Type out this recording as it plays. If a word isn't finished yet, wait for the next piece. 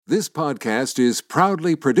This podcast is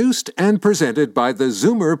proudly produced and presented by the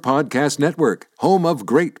Zoomer Podcast Network, home of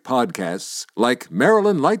great podcasts like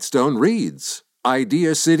Marilyn Lightstone Reads,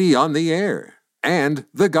 Idea City on the Air, and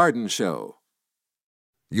The Garden Show.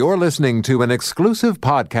 You're listening to an exclusive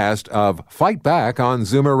podcast of Fight Back on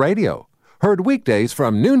Zoomer Radio, heard weekdays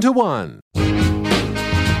from noon to 1.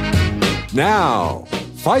 Now,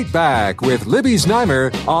 Fight Back with Libby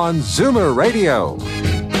Znaimer on Zoomer Radio.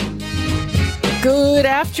 Good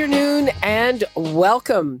afternoon and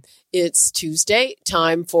welcome. It's Tuesday,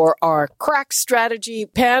 time for our crack strategy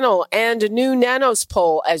panel, and a new Nanos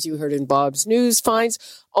poll, as you heard in Bob's News,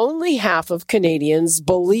 finds only half of Canadians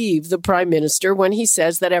believe the Prime Minister when he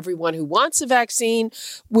says that everyone who wants a vaccine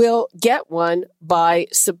will get one by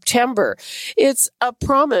September. It's a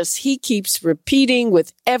promise he keeps repeating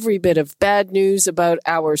with every bit of bad news about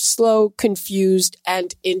our slow, confused,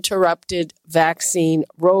 and interrupted vaccine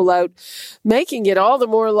rollout, making it all the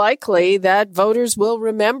more likely that voters will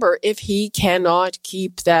remember if he cannot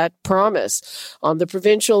keep that promise. On the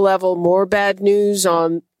provincial level, more bad news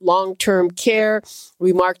on long-term care.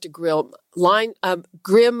 We marked a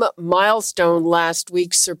grim milestone last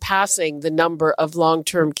week, surpassing the number of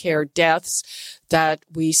long-term care deaths that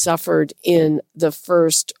we suffered in the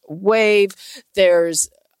first wave. There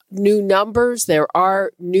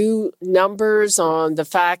are new numbers on the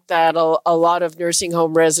fact that a lot of nursing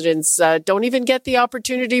home residents don't even get the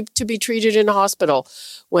opportunity to be treated in hospital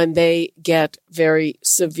when they get very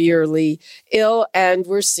severely ill. And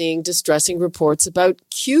we're seeing distressing reports about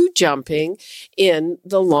queue jumping in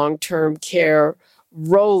the long-term care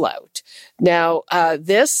rollout. Now,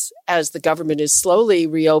 this, as the government is slowly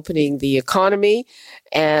reopening the economy,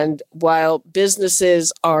 and while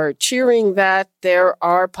businesses are cheering that, there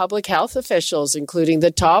are public health officials, including the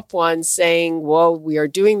top one, saying, whoa, we are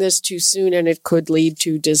doing this too soon and it could lead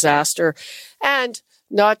to disaster. And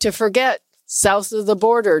not to forget, south of the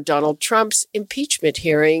border, Donald Trump's impeachment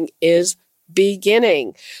hearing is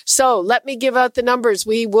beginning. So let me give out the numbers.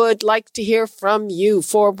 We would like to hear from you.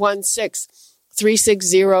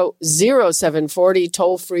 416-360-0740,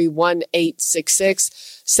 toll free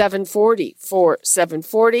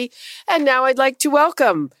 1-866-740-4740. And now I'd like to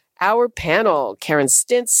welcome our panel: Karen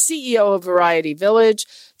Stintz, CEO of Variety Village;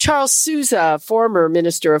 Charles Sousa, former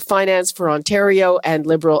Minister of Finance for Ontario and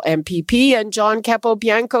Liberal MPP; and John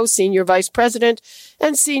Capobianco, Senior Vice President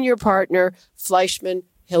and Senior Partner, Fleischman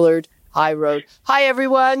Hillard High Road. Hi,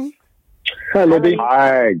 everyone. Hi, Libby.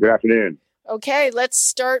 Hi, good afternoon. Okay, let's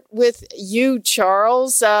start with you,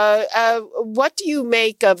 Charles. What do you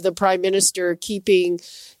make of the Prime Minister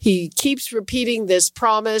he keeps repeating this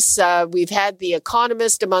promise? We've had The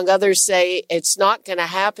Economist, among others, say it's not going to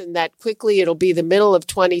happen that quickly. It'll be the middle of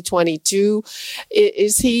 2022.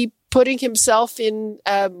 Is he putting himself in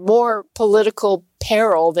more political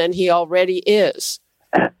peril than he already is?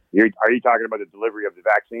 Are you talking about the delivery of the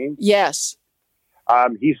vaccine? Yes.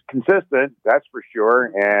 He's consistent, that's for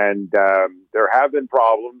sure, and there have been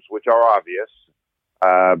problems, which are obvious,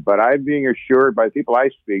 but I'm being assured by people I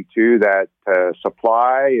speak to that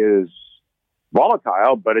supply is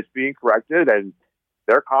volatile, but it's being corrected, and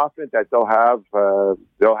they're confident that they'll have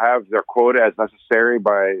their quota as necessary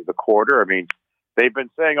by the quarter. I mean, they've been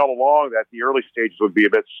saying all along that the early stages would be a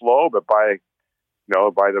bit slow, but by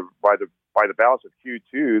the balance of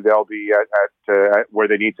Q2, they'll be at where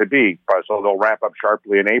they need to be. So they'll ramp up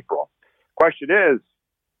sharply in April. Question is,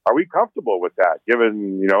 are we comfortable with that,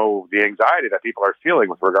 given, the anxiety that people are feeling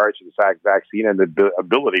with regards to the vaccine and the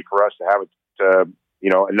ability for us to have it,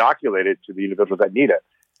 inoculated to the individuals that need it?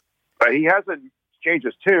 But he hasn't changed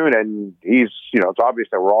his tune, and it's obvious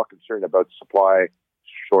that we're all concerned about supply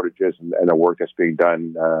shortages and the work that's being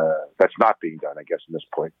done, that's not being done, I guess, in this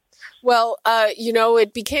point. Well,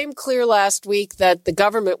 it became clear last week that the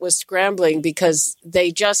government was scrambling because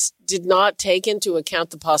they just did not take into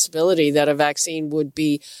account the possibility that a vaccine would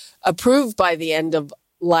be approved by the end of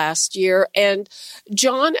last year. And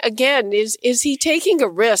John, again, is he taking a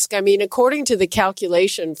risk? I mean, according to the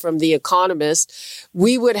calculation from The Economist,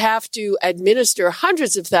 we would have to administer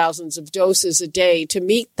hundreds of thousands of doses a day to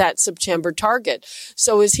meet that September target.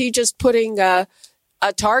 So is he just putting a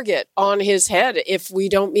target on his head if we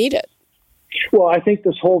don't meet it? Well, I think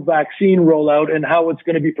this whole vaccine rollout and how it's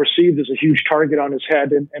going to be perceived is a huge target on his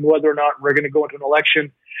head, and whether or not we're going to go into an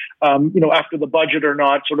election after the budget or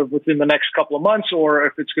not, sort of within the next couple of months, or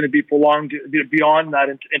if it's going to be prolonged beyond that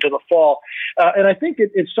into the fall. And I think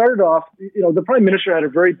it started off, the Prime Minister had a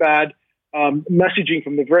very bad messaging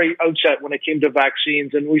from the very outset when it came to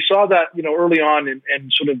vaccines. And we saw that, early on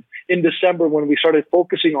and sort of in December when we started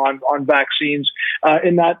focusing on vaccines,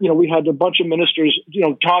 in that, we had a bunch of ministers,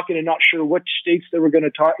 talking and not sure which states they were going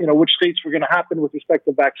to talk, which states were going to happen with respect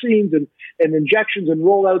to vaccines and injections and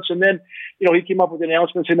rollouts. And then, he came up with an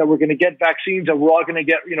announcement saying that we're going to get vaccines and we're all going to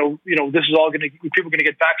get, this is all going to, people are going to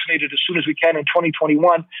get vaccinated as soon as we can in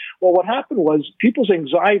 2021. Well, what happened was people's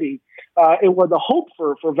anxiety, the hope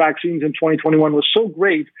for vaccines in 2021 was so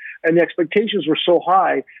great and the expectations were so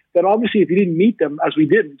high that obviously if you didn't meet them, as we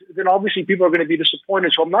didn't, then obviously people are going to be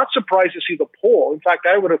disappointed. So I'm not surprised to see the poll. In fact,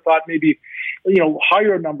 I would have thought maybe,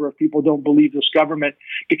 higher number of people don't believe this government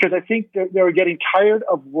because I think they're getting tired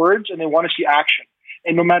of words and they want to see action.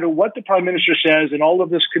 And no matter what the Prime Minister says and all of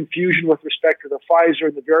this confusion with respect to the Pfizer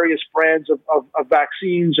and the various brands of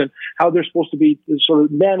vaccines and how they're supposed to be sort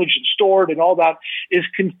of managed and stored and all that is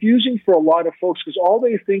confusing for a lot of folks because all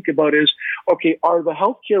they think about is, okay, are the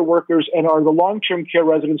healthcare workers and are the long-term care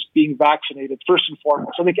residents being vaccinated first and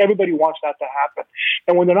foremost? I think everybody wants that to happen.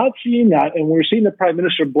 And when they're not seeing that and we're seeing the Prime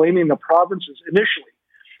Minister blaming the provinces initially,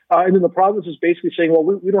 and then the province is basically saying, well,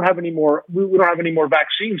 we don't have any more. We don't have any more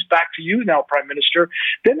vaccines. Back to you now, Prime Minister.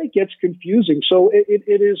 Then it gets confusing. So it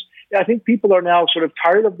is. I think people are now sort of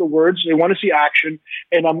tired of the words. They want to see action,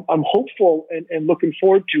 and I'm hopeful and looking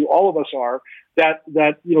forward to. All of us are that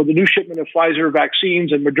the new shipment of Pfizer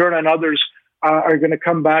vaccines and Moderna and others are going to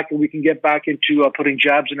come back, and we can get back into putting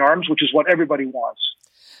jabs in arms, which is what everybody wants.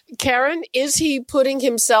 Karen, is he putting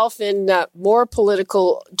himself in more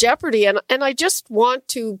political jeopardy? And I just want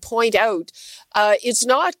to point out, it's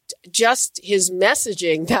not just his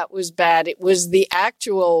messaging that was bad. It was the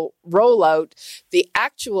actual rollout, the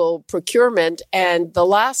actual procurement. And the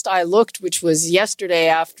last I looked, which was yesterday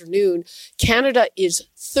afternoon, Canada is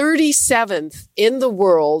 37th in the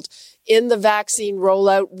world in the vaccine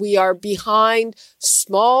rollout. We are behind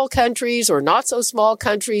small countries or not so small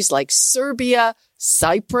countries like Serbia,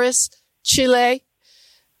 Cyprus, Chile.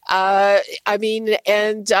 I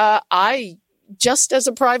just as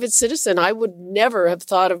a private citizen, I would never have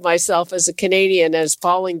thought of myself as a Canadian as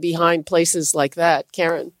falling behind places like that.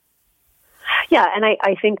 Karen. Yeah, and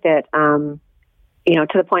I think that, to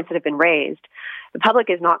the points that have been raised, the public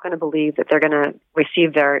is not going to believe that they're going to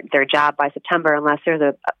receive their jab by September unless there's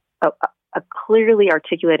a clearly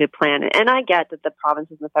articulated plan. And I get that the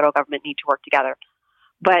provinces and the federal government need to work together.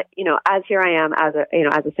 But, as here I am as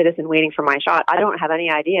a citizen waiting for my shot, I don't have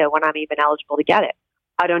any idea when I'm even eligible to get it.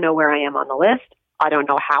 I don't know where I am on the list. I don't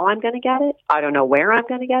know how I'm going to get it. I don't know where I'm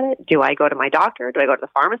going to get it. Do I go to my doctor? Do I go to the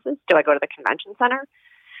pharmacist? Do I go to the convention center?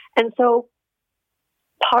 And so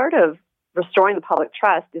part of restoring the public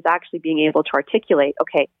trust is actually being able to articulate,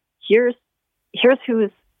 okay, here's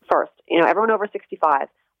who's first. Everyone over 65.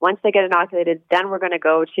 Once they get inoculated, then we're going to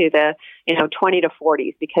go to the, 20 to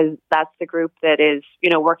 40s because that's the group that is,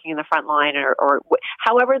 working in the front line or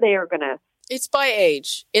however they are going to. It's by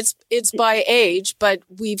age. It's by age, but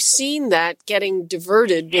we've seen that getting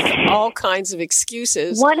diverted with all kinds of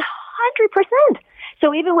excuses. 100%.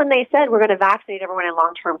 So even when they said we're going to vaccinate everyone in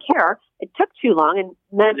long-term care, it took too long, and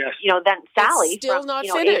then then Sally from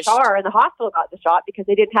HR in the hospital got the shot because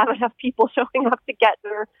they didn't have enough people showing up to get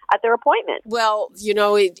at their appointment. Well,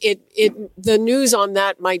 the news on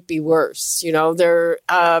that might be worse.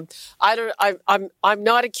 I'm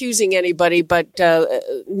not accusing anybody, but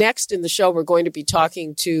next in the show we're going to be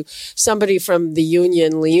talking to somebody from the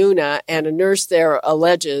union LiUNA, and a nurse there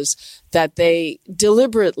alleges that they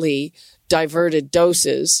deliberately diverted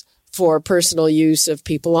doses for personal use of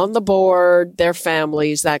people on the board, their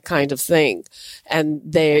families, that kind of thing. And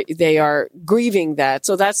they are grieving that.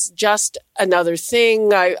 So that's just another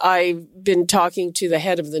thing. I've been talking to the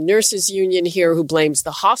head of the nurses union here who blames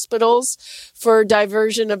the hospitals for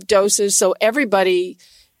diversion of doses. So everybody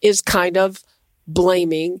is kind of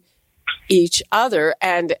blaming each other.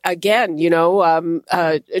 And again,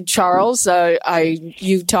 Charles,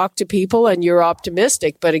 you talk to people and you're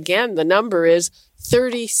optimistic, but again, the number is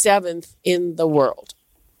 37th in the world.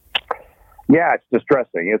 Yeah, it's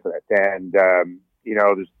distressing, isn't it? And,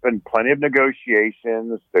 there's been plenty of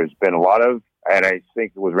negotiations. There's been a lot of, and I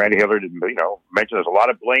think it was Randy Hillard, mentioned there's a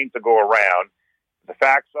lot of blame to go around. The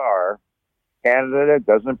facts are Canada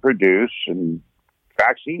doesn't produce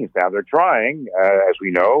vaccines. Now they're trying, as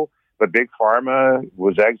we know, but Big Pharma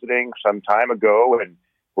was exiting some time ago, and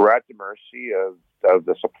we're at the mercy of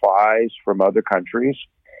the supplies from other countries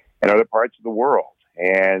and other parts of the world.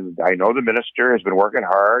 And I know the minister has been working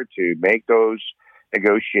hard to make those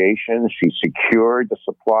negotiations. She secured the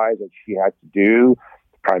supplies that she had to do.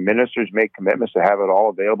 The Prime Minister's made commitments to have it all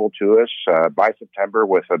available to us by September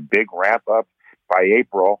with a big ramp up by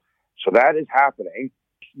April. So that is happening.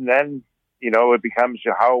 And then, it becomes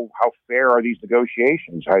how fair are these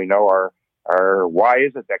negotiations? How, why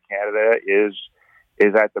is it that Canada is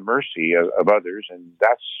at the mercy of others? And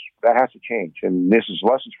that has to change. And this is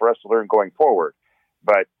lessons for us to learn going forward.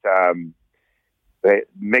 But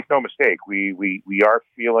make no mistake, we are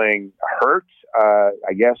feeling hurt,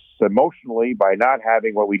 I guess, emotionally by not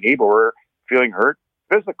having what we need, but we're feeling hurt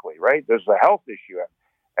physically, right? There's a health issue,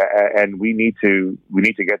 and we need to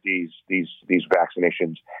get these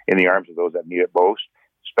vaccinations in the arms of those that need it most,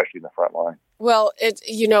 especially in the front line. Well,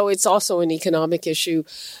 it's also an economic issue,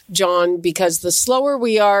 John, because the slower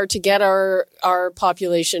we are to get our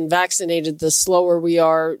population vaccinated, the slower we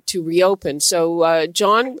are to reopen. So,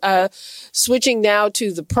 John, switching now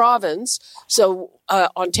to the province. So,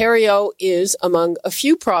 Ontario is among a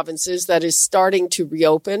few provinces that is starting to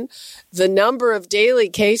reopen. The number of daily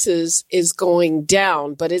cases is going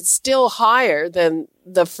down, but it's still higher than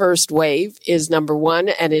the first wave, is number one.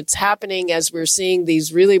 And it's happening as we're seeing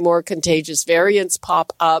these really more contagious variants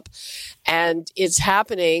pop up. And it's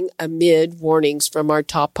happening amid warnings from our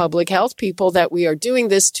top public health people that we are doing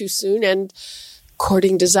this too soon and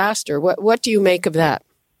courting disaster. What do you make of that?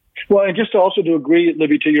 Well, and just to agree,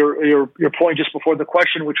 Libby, to your point just before the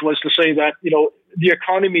question, which was to say that, the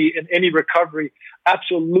economy in any recovery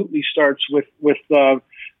absolutely starts with the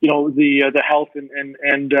health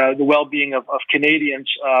and the well-being of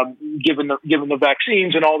Canadians, given the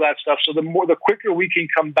vaccines and all that stuff. So the quicker we can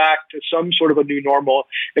come back to some sort of a new normal,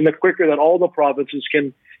 and the quicker that all the provinces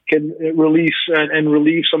can release and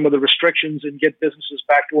relieve some of the restrictions and get businesses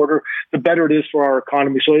back to order, the better it is for our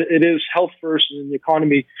economy. So it is health first, and the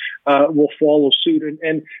economy will follow suit.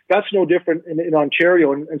 And that's no different in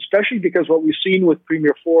Ontario, and especially because what we've seen with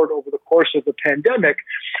Premier Ford over the course of the pandemic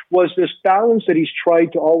was this balance that he's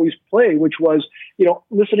tried to always play, which was,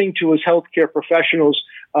 listening to his healthcare professionals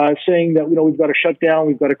saying that, we've got to shut down,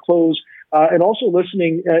 we've got to close, and also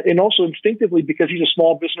listening and also instinctively, because he's a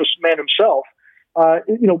small businessman himself,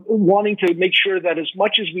 wanting to make sure that as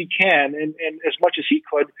much as we can and as much as he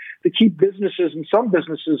could to keep businesses and some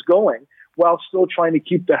businesses going while still trying to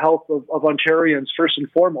keep the health of Ontarians first and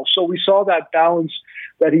foremost. So we saw that balance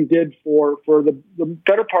that he did for the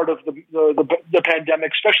better part of the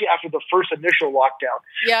pandemic, especially after the first initial lockdown.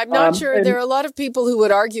 Yeah, I'm not sure. There are a lot of people who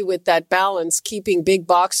would argue with that balance, keeping big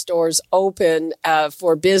box stores open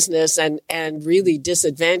for business and really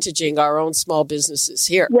disadvantaging our own small businesses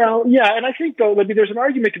here. Well, yeah, and I think, though, Libby, there's an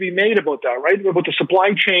argument to be made about that, right? About the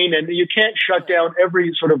supply chain, and you can't shut down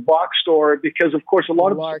every sort of box store because, of course, a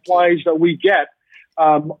lot of the supplies that we get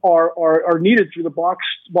are needed through the box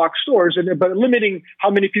stores, but limiting how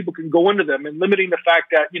many people can go into them and limiting the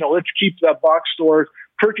fact that, let's keep that box store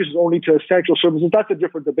purchases only to essential services. That's a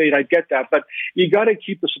different debate. I get that. But you got to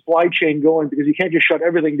keep the supply chain going because you can't just shut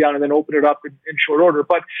everything down and then open it up in short order.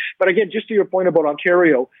 But again, just to your point about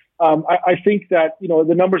Ontario, I think that,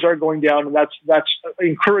 the numbers are going down, and that's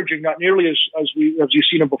encouraging, not nearly as you've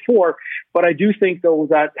seen them before. But I do think, though,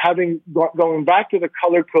 that going back to the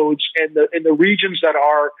color codes and the regions that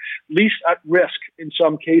are least at risk in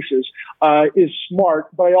some cases is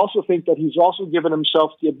smart. But I also think that he's also given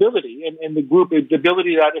himself the ability and the group the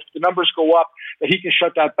ability that if the numbers go up, that he can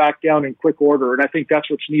shut that back down in quick order. And I think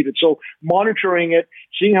that's what's needed. So monitoring it,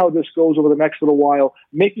 seeing how this goes over the next little while,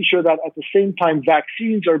 making sure that at the same time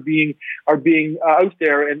vaccines are being out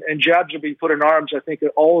there and jabs are being put in arms, I think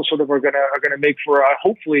that all sort of are going to make for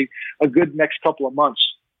hopefully a good next couple of months.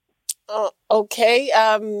 Okay.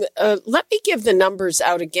 Let me give the numbers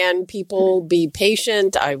out again. People, be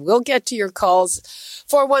patient. I will get to your calls.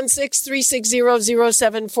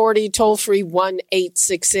 416-360-0740, toll free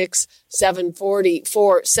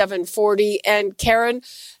 1-866-740-4740. And Karen,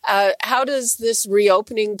 how does this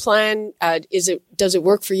reopening plan, does it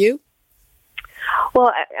work for you?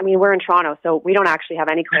 Well, I mean, we're in Toronto, so we don't actually have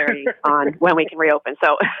any clarity on when we can reopen.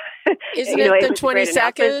 So, isn't it the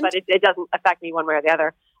 22nd? But it doesn't affect me one way or the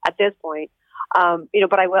other at this point.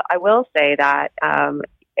 But I will say that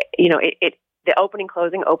the opening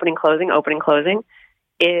closing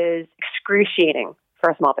is excruciating for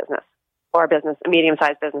a small business or a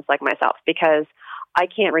medium-sized business like myself, because I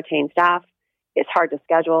can't retain staff. It's hard to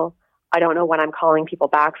schedule. I don't know when I'm calling people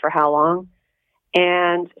back for how long,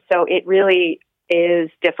 and so it really is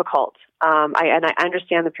difficult. I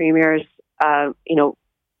understand the Premier's,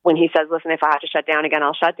 when he says, listen, if I have to shut down again,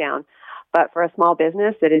 I'll shut down. But for a small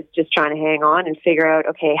business that is just trying to hang on and figure out,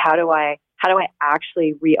 okay, how do I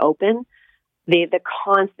actually reopen? The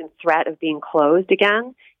constant threat of being closed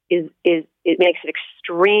again it makes it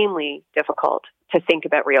extremely difficult to think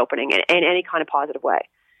about reopening in any kind of positive way.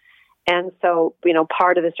 And so,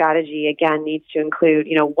 part of the strategy, again, needs to include,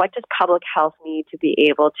 what does public health need to be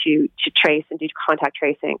able to trace and do contact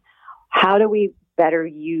tracing? How do we better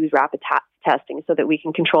use rapid testing so that we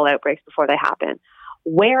can control outbreaks before they happen?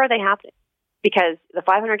 Where are they happening? Because the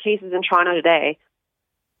 500 cases in Toronto today,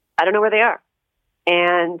 I don't know where they are.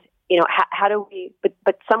 And, how do we,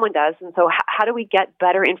 but someone does. And so how do we get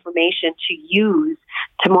better information to use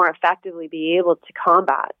to more effectively be able to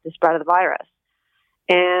combat the spread of the virus?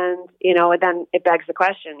 And, then it begs the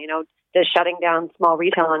question, does shutting down small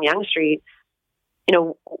retail on Yonge Street,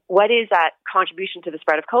 what is that contribution to the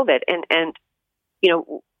spread of COVID? And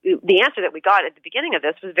the answer that we got at the beginning of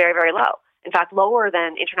this was very, very low. In fact, lower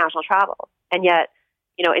than international travel. And yet,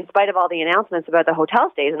 in spite of all the announcements about the hotel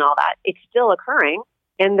stays and all that, it's still occurring.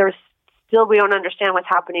 And we don't understand what's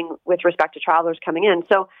happening with respect to travelers coming in.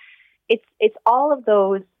 So it's all of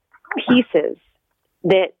those pieces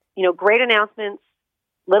that, great announcements,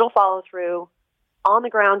 little follow through, on the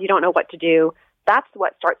ground, you don't know what to do. That's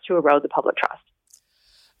what starts to erode the public trust.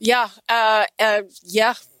 Yeah.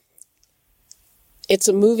 It's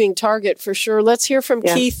a moving target for sure. Let's hear from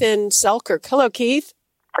Keith in Selkirk. Hello, Keith.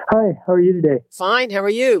 Hi, how are you today? Fine. How are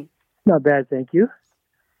you? Not bad, thank you.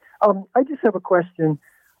 I just have a question.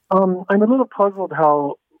 I'm a little puzzled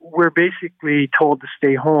how we're basically told to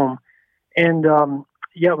stay home. And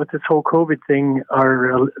with this whole COVID thing,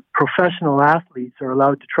 our professional athletes are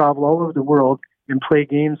allowed to travel all over the world and play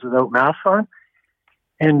games without masks on.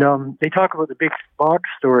 And they talk about the big box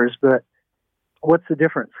stores, but what's the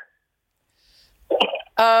difference?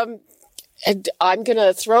 And I'm going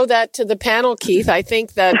to throw that to the panel, Keith. I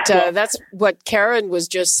think that that's what Karen was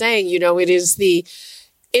just saying. It is the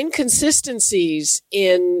inconsistencies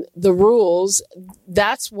in the rules.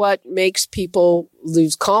 That's what makes people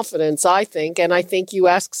lose confidence, I think. And I think you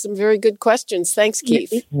asked some very good questions. Thanks,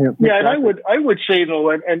 Keith. Yeah, and I would say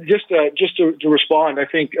though, and just to respond, I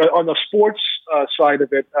think on the sports side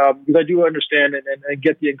of it, because I do understand and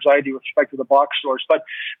get the anxiety with respect to the box stores, but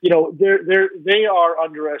they are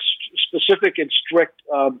under a specific and strict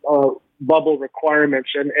bubble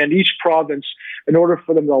requirements, and each province, in order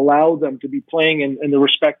for them to allow them to be playing in the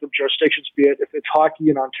respective jurisdictions, be it if it's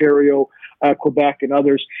hockey in Ontario, Quebec, and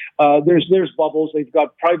others, there's bubbles. They've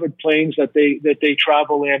got private planes that they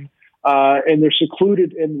travel in, and they're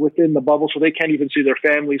secluded within the bubble, so they can't even see their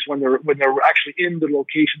families when they're actually in the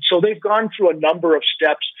location. So they've gone through a number of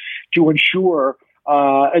steps to ensure,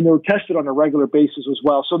 and they're tested on a regular basis as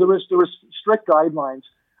well. So there was strict guidelines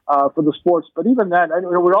for the sports, but even then,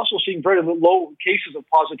 we're also seeing very low cases of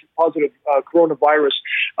positive coronavirus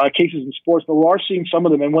cases in sports, but we are seeing some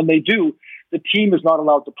of them, and when they do, the team is not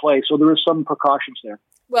allowed to play, so there is some precautions there.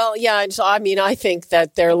 Well, yeah, and so I think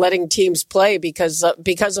that they're letting teams play because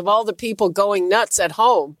of all the people going nuts at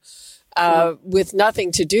home with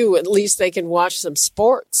nothing to do. At least they can watch some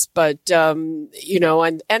sports, but and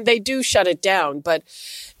they do shut it down, but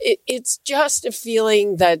it's just a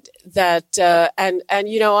feeling that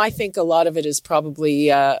I think a lot of it is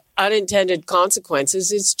probably unintended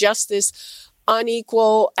consequences. It's just this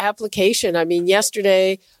unequal application. I mean, last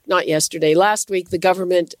week, the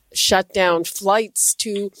government shut down flights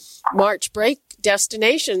to March break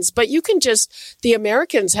destinations, but the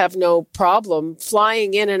Americans have no problem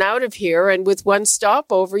flying in and out of here. And with one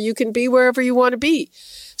stopover, you can be wherever you want to be.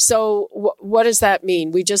 So what does that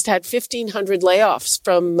mean? We just had 1,500 layoffs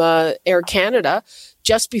from Air Canada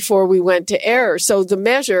just before we went to air. So the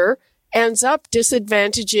measure ends up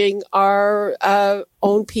disadvantaging our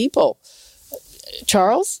own people.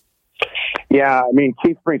 Charles? Yeah, I mean,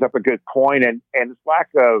 Keith brings up a good point, and this lack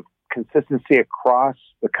of consistency across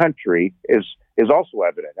the country is also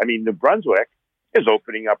evident. I mean, New Brunswick is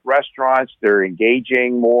opening up restaurants. They're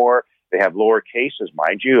engaging more. They have lower cases,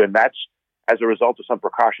 mind you, and that's as a result of some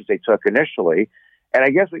precautions they took initially. And I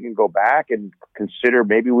guess we can go back and consider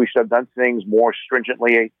maybe we should have done things more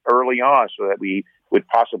stringently early on so that we would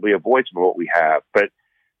possibly avoid some of what we have. But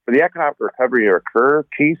for the economic recovery to occur,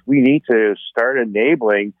 Keith, we need to start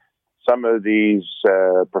enabling some of these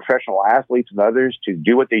professional athletes and others to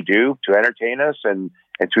do what they do to entertain us and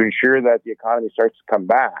to ensure that the economy starts to come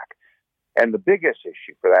back. And the biggest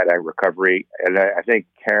issue for that recovery, and I think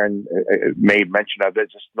Karen made mention of it,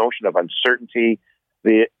 is this notion of uncertainty,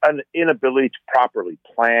 the inability to properly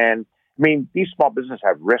plan. I mean, these small businesses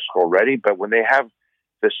have risk already, but when they have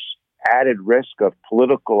this added risk of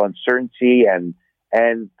political uncertainty and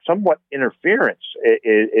somewhat interference,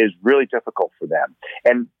 it is really difficult for them.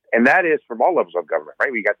 And that is from all levels of government,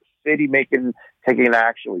 right? We got the city taking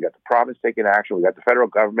action, we got the province taking action, we got the federal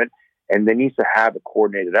government, and they need to have a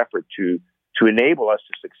coordinated effort to enable us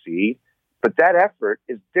to succeed. But that effort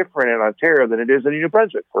is different in Ontario than it is in New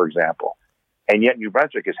Brunswick, for example. And yet New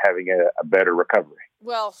Brunswick is having a better recovery.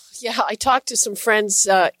 Well, yeah, I talked to some friends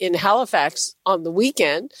in Halifax on the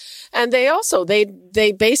weekend, and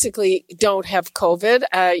they basically don't have COVID.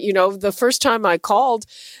 The first time I called,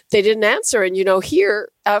 they didn't answer. And, here,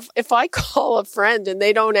 if I call a friend and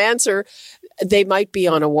they don't answer, they might be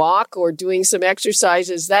on a walk or doing some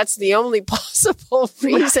exercises. That's the only possible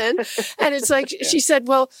reason. And it's like, she said,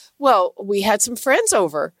 well, we had some friends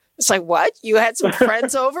over. It's like, what? You had some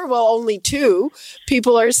friends over? Well, only 2.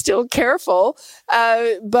 People are still careful.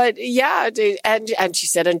 But yeah, and she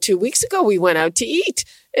said, and 2 weeks ago we went out to eat.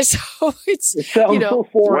 So it's, so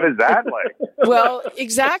what is that like? Well,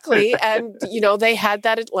 exactly. And, they had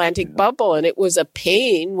that Atlantic bubble and it was a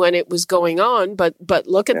pain when it was going on, but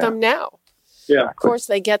look at them now. Yeah. Of course,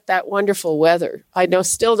 they get that wonderful weather. I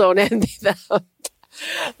still don't envy them.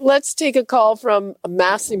 Let's take a call from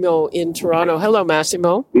Massimo in Toronto. Hello,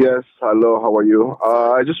 Massimo. Yes, hello, how are you?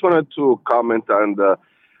 I just wanted to comment on the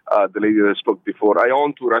lady that spoke before. I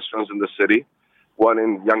own 2 restaurants in the city, one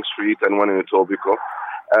in Yonge Street and one in Etobicoke.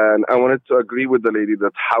 And I wanted to agree with the lady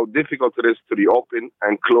that how difficult it is to reopen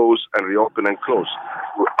and close and reopen and close.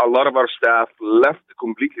 A lot of our staff left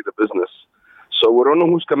completely the business. So we don't know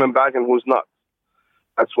who's coming back and who's not.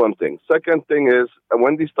 That's one thing. Second thing is,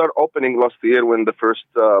 when they start opening last year, when the first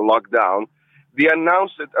lockdown, they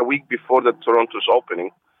announced it a week before the Toronto's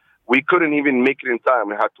opening. We couldn't even make it in time.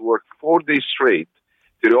 We had to work 4 days straight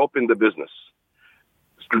to reopen the business,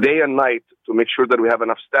 day and night, to make sure that we have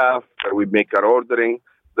enough staff, that we make our ordering,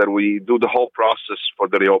 that we do the whole process for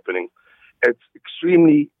the reopening. It's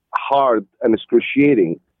extremely hard and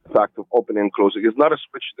excruciating, the fact of opening and closing. It's not a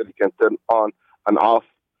switch that you can turn on and off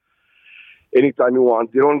anytime you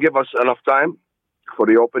want. They don't give us enough time for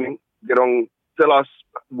the opening. They don't tell us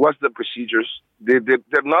what's the procedures. They're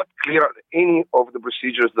not clear on any of the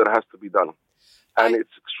procedures that has to be done. And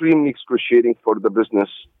it's extremely excruciating for the business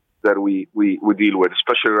that we deal with,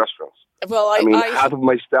 especially restaurants. Well, half of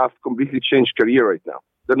my staff completely changed career right now.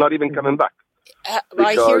 They're not even coming back.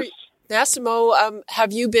 I hear, Massimo,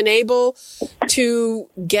 have you been able to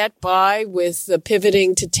get by with the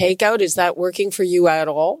pivoting to takeout? Is that working for you at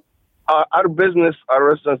all? Our business, our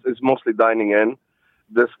restaurants, is mostly dining in.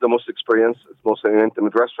 This is the most experience. It's mostly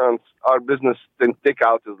intimate restaurants. Our business, then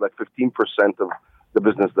takeout, is like 15% of the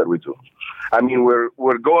business that we do. I mean,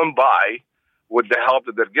 we're going by with the help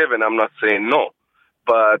that they're given. I'm not saying no,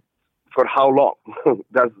 but for how long?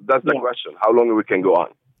 that's the question. How long we can go on?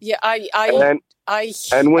 Yeah,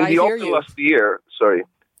 and when they opened last year, sorry.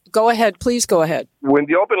 Go ahead, please go ahead. When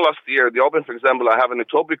they opened last year, for example, I have in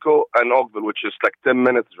Etobicoke and Oakville, which is like 10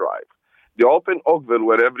 minutes drive. They opened Oakville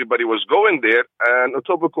where everybody was going there, and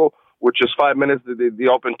Etobicoke, which is 5 minutes, they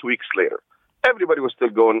opened 2 weeks later. Everybody was still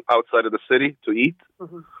going outside of the city to eat,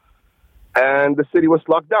 and the city was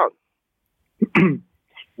locked down.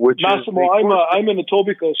 Massimo, I'm in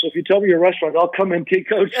Etobicoke, so if you tell me your restaurant, I'll come and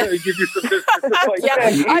take out and give you some business.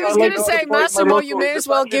 I was going to say, Massimo, you may as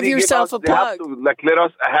well give yourself a plug. They have to let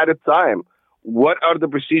us ahead of time. What are the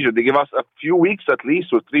procedures? They give us a few weeks at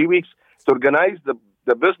least, or 3 weeks, to organize the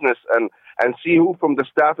business and see who from the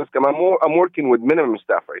staff is coming. I'm working with minimum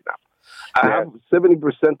staff right now. I have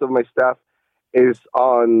 70% of my staff is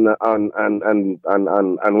on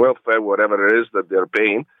welfare, whatever it is that they're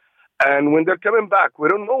paying. And when they're coming back, we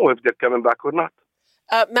don't know if they're coming back or not.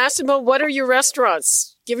 Massimo, what are your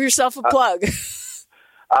restaurants? Give yourself a plug.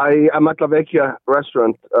 I am at La Vecchia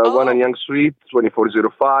restaurant, one on Yonge Street,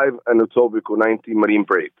 2405, and Etobicoke, 19 Marine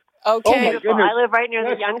Parade. Okay. Oh, I live right near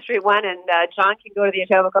the Yonge Street one, and John can go to the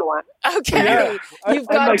Etobicoke one. Okay. You've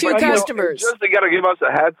got 2 customers. Just they got to give us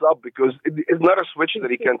a heads up, because it's not a switch that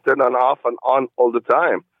you can turn on, off, and on all the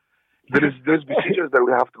time. There's procedures that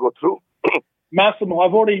we have to go through. Massimo,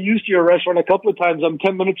 I've already used your restaurant a couple of times. I'm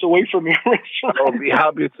 10 minutes away from your restaurant. I'll be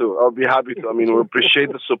happy to. I mean, we appreciate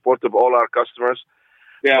the support of all our customers.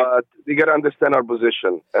 Yeah. But you got to understand our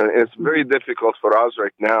position. And it's very difficult for us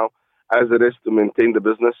right now, as it is, to maintain the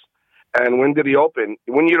business. And when you're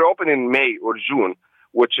open in May or June,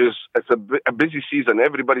 which is a busy season,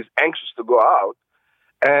 everybody's anxious to go out,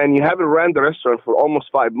 and you haven't ran the restaurant for almost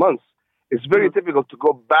 5 months, it's very difficult to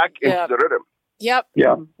go back into the rhythm. Yep.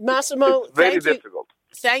 Yeah. Massimo, it's very difficult.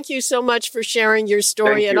 Thank you so much for sharing your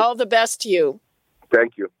story, and all the best to you.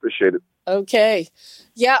 Thank you. Appreciate it. Okay.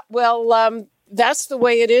 Yeah, well, that's the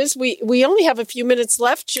way it is. We only have a few minutes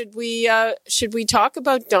left. Should we talk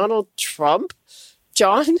about Donald Trump,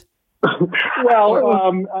 John? Well,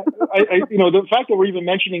 the fact that we're even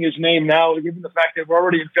mentioning his name now, given the fact that we're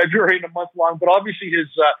already in February and a month long, but obviously his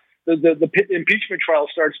the impeachment trial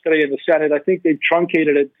starts today in the Senate. I think they've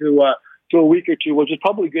truncated it to to a week or two, which is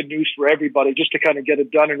probably good news for everybody, just to kind of get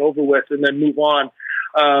it done and over with and then move on.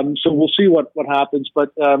 So we'll see what happens.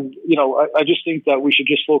 But, I just think that we should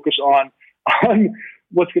just focus on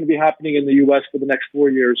what's going to be happening in the U.S. for the next 4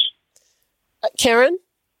 years. Karen?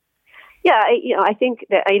 Yeah, I think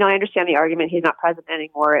that, I understand the argument he's not president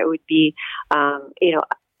anymore. It would be, a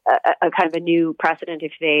kind of a new precedent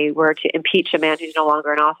if they were to impeach a man who's no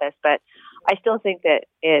longer in office. But I still think that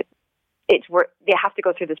they have to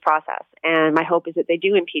go through this process. And my hope is that they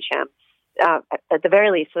do impeach him, at the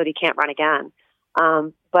very least, so that he can't run again.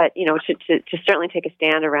 But, to certainly take a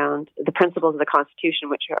stand around the principles of the Constitution,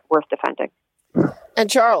 which are worth defending. And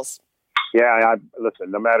Charles? Yeah,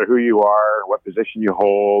 listen, no matter who you are, what position you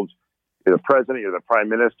hold, you're the president, you're the prime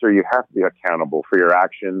minister, you have to be accountable for your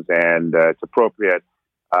actions, and it's appropriate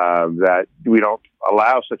that we don't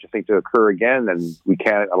allow such a thing to occur again, and we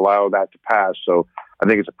can't allow that to pass. So I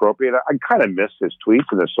think it's appropriate. I kind of miss his tweets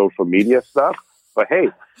and his social media stuff, but hey,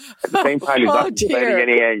 at the same time, he's not displaying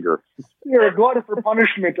any anger. You're a glutton for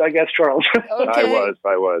punishment, I guess, Charles. Okay.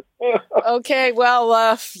 I was. Okay,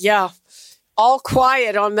 well, yeah. All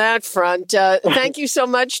quiet on that front. Thank you so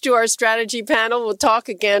much to our strategy panel. We'll talk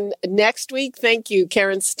again next week. Thank you,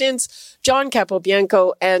 Karen Stintz, John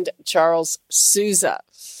Capobianco, and Charles Sousa.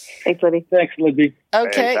 Thanks, Libby. Thanks, Libby.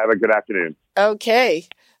 Okay. Have a good afternoon. Okay.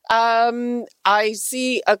 I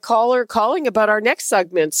see a caller calling about our next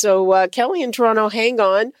segment. So, Kelly in Toronto, hang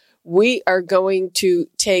on. We are going to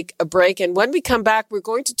take a break. And when we come back, we're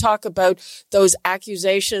going to talk about those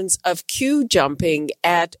accusations of queue jumping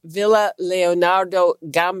at Villa Leonardo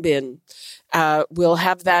Gambin. We'll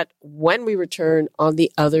have that when we return on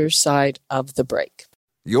the other side of the break.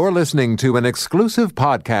 You're listening to an exclusive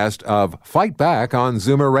podcast of Fight Back on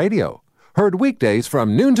Zoomer Radio. Heard weekdays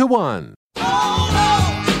from noon to 1.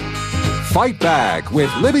 Fight Back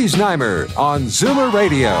with Libby Znaimer on Zoomer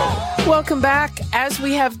Radio. Welcome back. As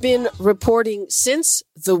we have been reporting since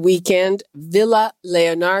the weekend, Villa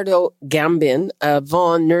Leonardo Gambin, a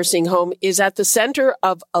Vaughan nursing home, is at the center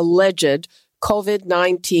of alleged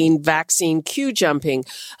COVID-19 vaccine queue jumping.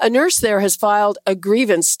 A nurse there has filed a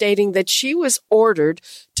grievance stating that she was ordered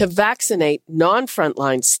to vaccinate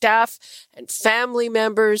non-frontline staff and family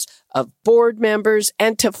members of board members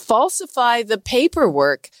and to falsify the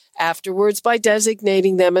paperwork afterwards by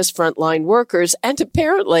designating them as frontline workers. And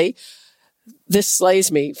apparently, this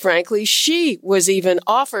slays me, frankly, she was even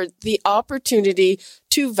offered the opportunity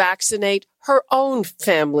to vaccinate her own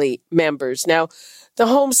family members. Now, the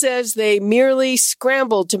home says they merely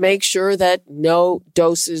scrambled to make sure that no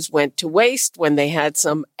doses went to waste when they had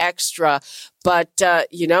some extra. But,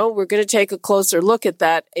 we're going to take a closer look at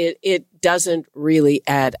that. It doesn't really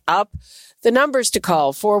add up. The numbers to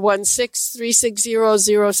call,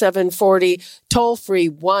 416-360-0740, toll free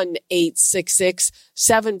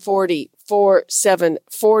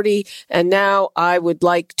 1-866-740-4740. And now I would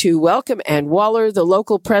like to welcome Ann Waller, the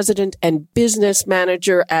local president and business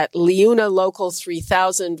manager at LiUNA Local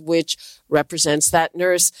 3000, which represents that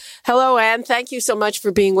nurse. Hello, Ann. Thank you so much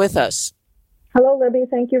for being with us. Hello, Libby.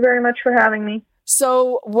 Thank you very much for having me.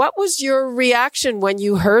 So what was your reaction when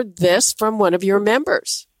you heard this from one of your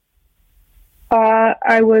members?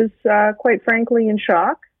 I was quite frankly in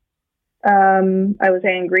shock. I was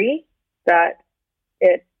angry that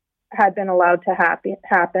it had been allowed to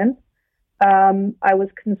happen. I was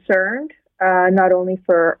concerned, not only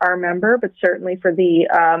for our member, but certainly for the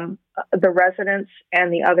residents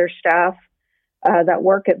and the other staff that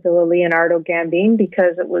work at Villa Leonardo Gambin,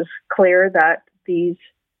 because it was clear that these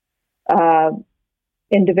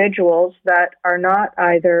individuals that are not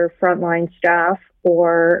either frontline staff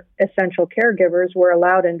or essential caregivers were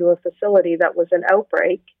allowed into a facility that was an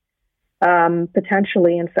outbreak,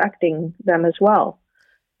 potentially infecting them as well.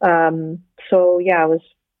 I was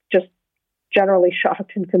just generally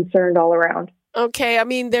shocked and concerned all around. Okay, I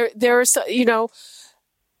mean there are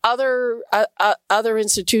other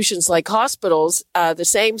institutions like hospitals. The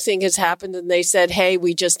same thing has happened, and they said, "Hey,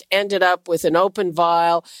 we just ended up with an open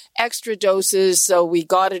vial, extra doses, so we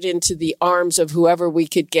got it into the arms of whoever we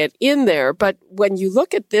could get in there." But when you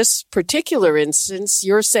look at this particular instance,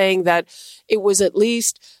 you're saying that it was at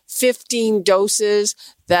least 15 doses.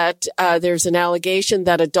 That there's an allegation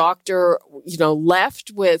that a doctor, left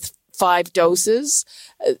with 5 doses.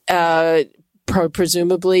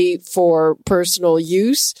 Presumably for personal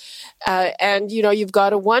use. And you've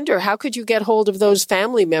got to wonder, how could you get hold of those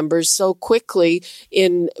family members so quickly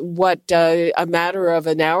in a matter of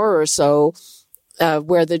an hour or so,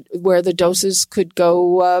 where the doses could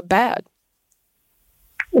go bad?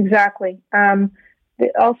 Exactly.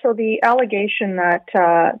 Also, the allegation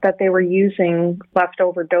that they were using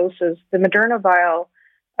leftover doses, the Moderna vial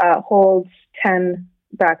holds 10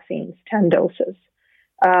 vaccines, 10 doses.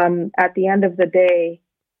 At the end of the day,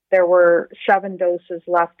 there were 7 doses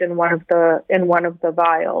left in one of the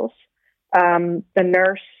vials. The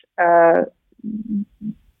nurse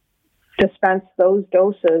dispensed those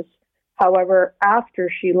doses. However, after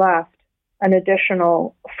she left, an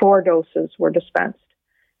additional 4 doses were dispensed.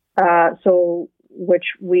 Which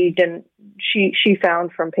we didn't. She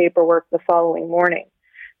found from paperwork the following morning.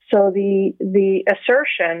 So the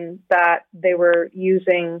assertion that they were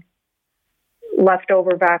using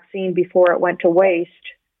leftover vaccine before it went to waste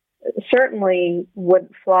certainly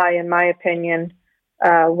wouldn't fly, in my opinion,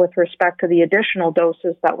 with respect to the additional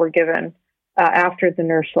doses that were given after the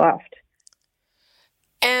nurse left.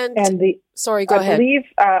 Sorry, go ahead.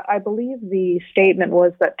 I believe the statement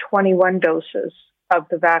was that 21 doses of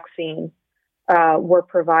the vaccine were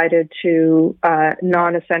provided to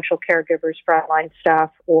non-essential caregivers, frontline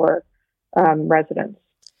staff, or residents.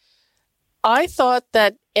 I thought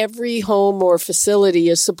that every home or facility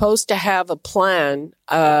is supposed to have a plan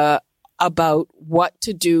about what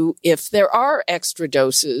to do if there are extra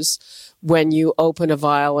doses when you open a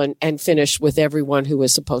vial and finish with everyone who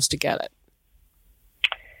is supposed to get it.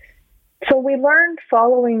 So we learned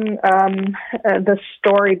following the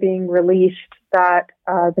story being released that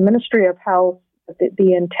the Ministry of Health,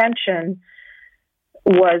 the intention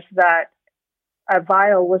was that a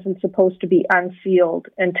vial wasn't supposed to be unsealed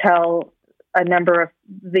until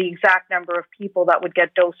the exact number of people that would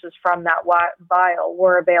get doses from that vial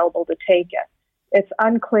were available to take it. It's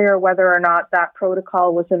unclear whether or not that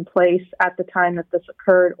protocol was in place at the time that this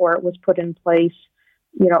occurred, or it was put in place,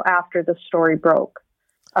 after the story broke.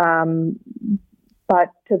 But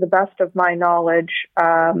to the best of my knowledge,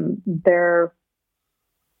 and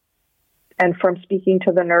from speaking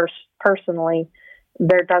to the nurse personally,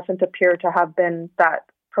 there doesn't appear to have been that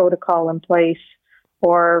protocol in place,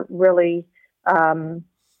 or really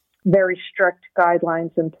very strict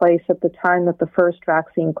guidelines in place at the time that the first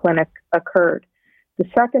vaccine clinic occurred. The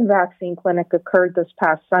second vaccine clinic occurred this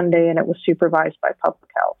past Sunday, and it was supervised by public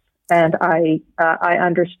health. And I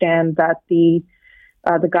understand that the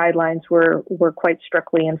guidelines were quite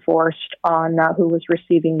strictly enforced on who was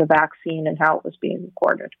receiving the vaccine and how it was being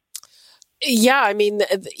recorded. Yeah, I mean,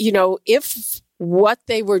 if what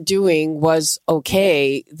they were doing was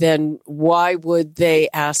okay, then why would they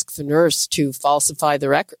ask the nurse to falsify the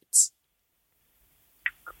records?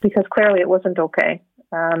 Because clearly it wasn't okay.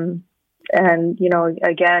 And,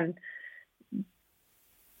 again,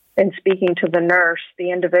 in speaking to the nurse, the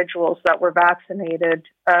individuals that were vaccinated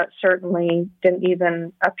certainly didn't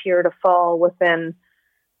even appear to fall within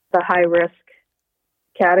the high-risk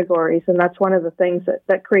categories. And that's one of the things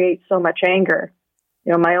that creates so much anger.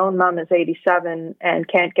 My own mom is 87 and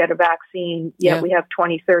can't get a vaccine, yet we have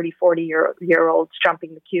 20, 30, 40-year-olds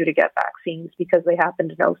jumping the queue to get vaccines because they happen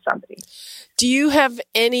to know somebody. Do you have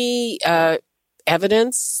any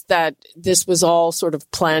evidence that this was all sort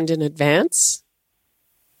of planned in advance?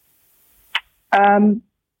 I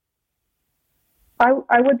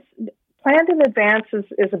would planned in advance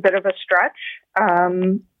is a bit of a stretch,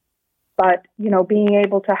 but being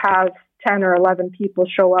able to have 10 or 11 people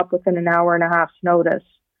show up within an hour and a half's notice,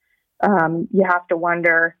 you have to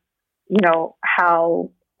wonder,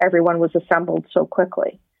 how everyone was assembled so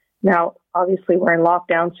quickly. Now, obviously, we're in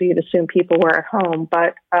lockdown, so you'd assume people were at home,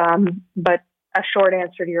 but a short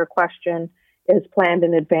answer to your question is planned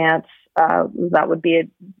in advance. That would be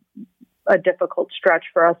a difficult stretch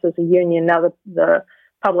for us as a union. Now the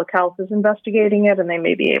public health is investigating it, and they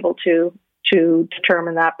may be able to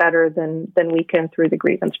determine that better than we can through the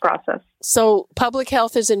grievance process. So public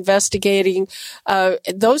health is investigating.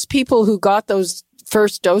 Those people who got those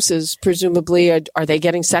first doses, presumably, are they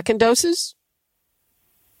getting second doses?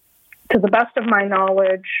 To the best of my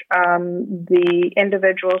knowledge, the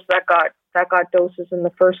individuals that got doses in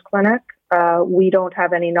the first clinic, we don't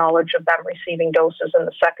have any knowledge of them receiving doses in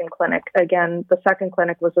the second clinic. Again, the second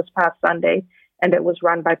clinic was this past Sunday, and it was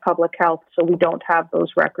run by public health, so we don't have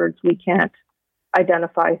those records. We can't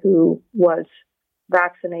identify who was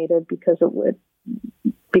vaccinated because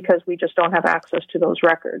we just don't have access to those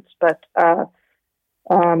records. But the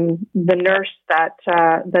nurse that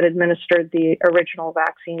administered the original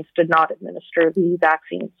vaccines did not administer the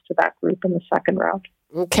vaccines to that group in the second round.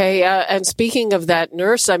 Okay, and speaking of that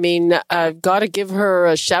nurse, I mean, I've got to give her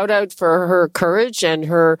a shout out for her courage and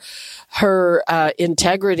her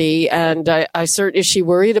integrity. And is she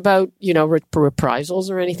worried about, reprisals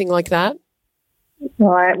or anything like that?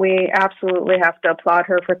 Well, we absolutely have to applaud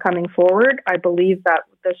her for coming forward. I believe that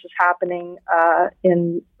this is happening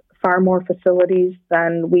in far more facilities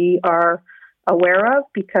than we are aware of,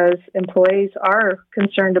 because employees are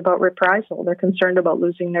concerned about reprisal. They're concerned about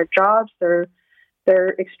losing their jobs. They're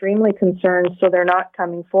extremely concerned, so they're not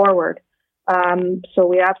coming forward. So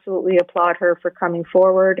we absolutely applaud her for coming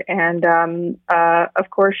forward. And of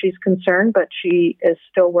course, she's concerned, but she is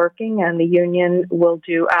still working, and the union will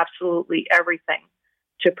do absolutely everything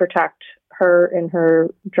to protect her in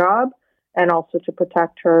her job, and also to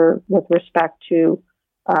protect her with respect to,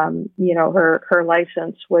 her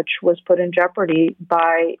license, which was put in jeopardy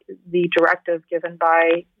by the directive given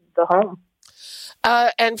by the home.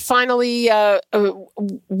 And finally,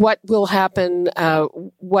 what will happen?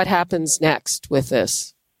 What happens next with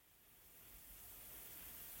this?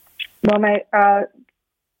 Well,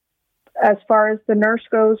 as far as the nurse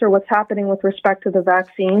goes, or what's happening with respect to the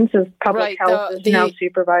vaccines, is public health is now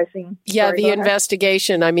supervising. Yeah, Sorry, the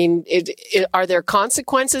investigation. I mean, are there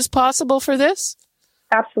consequences possible for this?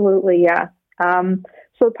 Absolutely, yeah.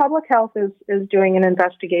 So public health is doing an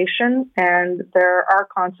investigation, and there are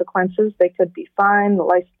consequences. They could be fined, the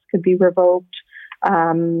license could be revoked.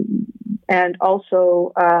 And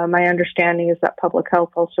also, my understanding is that public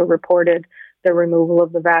health also reported the removal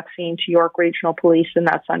of the vaccine to York Regional Police, and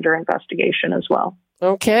that's under investigation as well.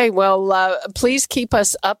 Okay, well, please keep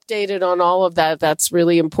us updated on all of that. That's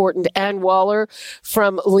really important. Ann Waller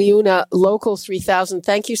from LiUNA Local 3000,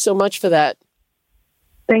 thank you so much for that.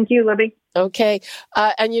 Thank you, Libby. Okay.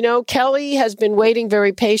 And Kelly has been waiting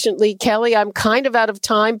very patiently. Kelly, I'm kind of out of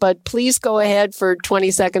time, but please go ahead for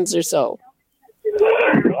 20 seconds or so.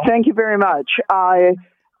 Thank you very much. I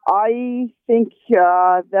think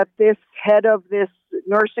that this head of this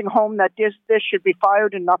nursing home, that this should be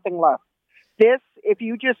fired and nothing less. This, if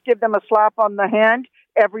you just give them a slap on the hand,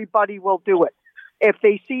 everybody will do it. If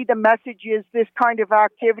they see the message is this kind of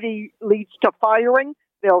activity leads to firing,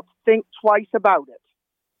 they'll think twice about it.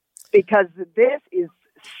 Because this is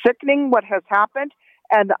sickening what has happened,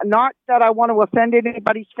 and not that I want to offend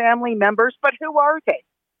anybody's family members, but who are they?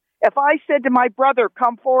 If I said to my brother,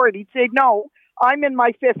 come forward, he'd say, no, I'm in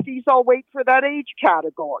my 50s, I'll wait for that age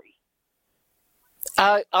category.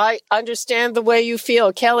 I understand the way you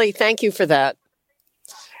feel. Kelly, thank you for that.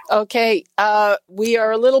 Okay, we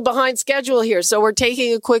are a little behind schedule here, so we're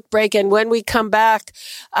taking a quick break, and when we come back,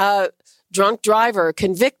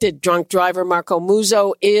 convicted drunk driver Marco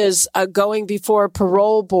Muzzo is going before a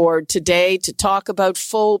parole board today to talk about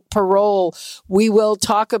full parole. We will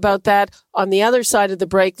talk about that on the other side of the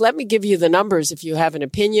break. Let me give you the numbers if you have an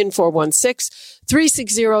opinion.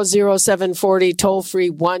 416-360-0740, toll free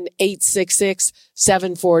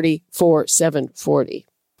 1-866-740-4740.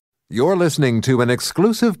 You're listening to an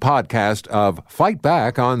exclusive podcast of Fight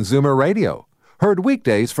Back on Zoomer Radio. Heard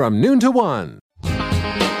weekdays from noon to 1.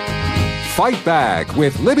 Fight Back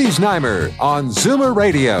with Libby Znaimer on Zoomer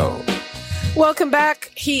Radio. Welcome back.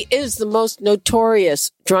 He is the most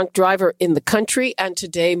notorious drunk driver in the country, and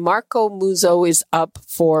today Marco Muzzo is up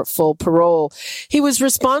for full parole. He was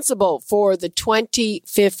responsible for the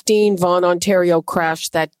 2015 Vaughan, Ontario crash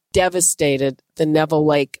that devastated the Neville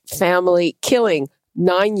Lake family, killing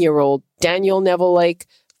 9-year-old Daniel Neville Lake,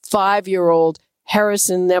 5-year-old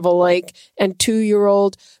Harrison Neville Lake, and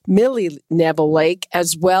 2-year-old Millie Neville Lake,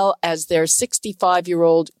 as well as their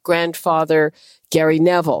 65-year-old grandfather, Gary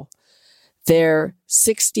Neville. Their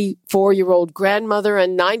 64-year-old grandmother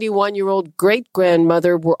and 91-year-old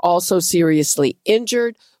great-grandmother were also seriously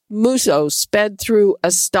injured. Muzzo sped through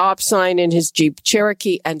a stop sign in his Jeep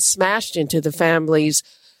Cherokee and smashed into the family's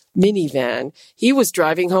minivan. He was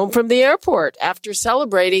driving home from the airport after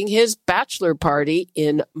celebrating his bachelor party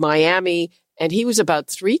in Miami, and he was about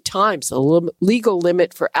 3 times the legal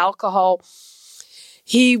limit for alcohol.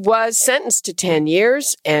 He was sentenced to 10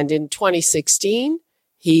 years, and in 2016,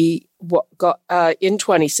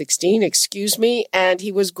 and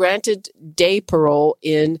he was granted day parole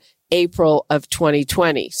in April of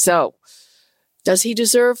 2020. So, does he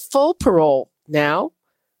deserve full parole now?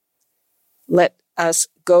 Let us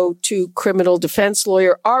go to criminal defense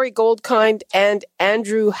lawyer Ari Goldkind and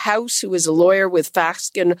Andrew House, who is a lawyer with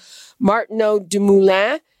Fasken Martineau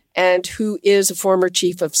Dumoulin, and who is a former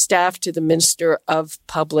chief of staff to the Minister of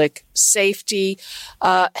Public Safety.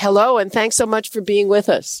 Hello, and thanks so much for being with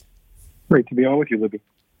us. Great to be on with you, Libby.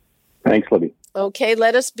 Thanks, Libby. Okay,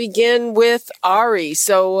 let us begin with Ari.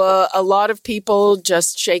 So a lot of people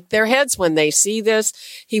just shake their heads when they see this.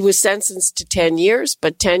 He was sentenced to 10 years,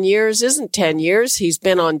 but 10 years isn't 10 years. He's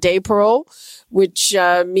been on day parole, which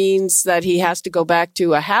means that he has to go back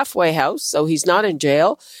to a halfway house, so he's not in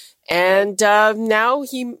jail. And now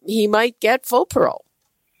he might get full parole.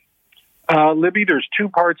 Libby, there's two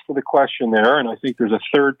parts to the question there, and I think there's a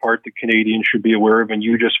third part that Canadians should be aware of, and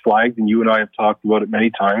you just flagged, and you and I have talked about it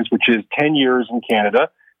many times, which is 10 years in Canada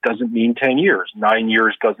doesn't mean 10 years. 9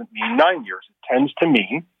 years doesn't mean 9 years. It tends to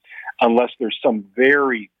mean, unless there's some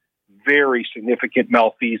very, very significant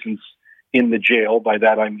malfeasance in the jail, by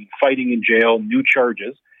that I mean fighting in jail, new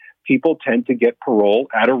charges, people tend to get parole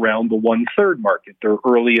at around the 1/3 mark at their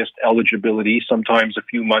earliest eligibility, sometimes a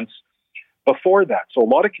few months before that. So a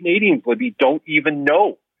lot of Canadians, Libby, don't even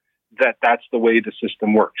know that that's the way the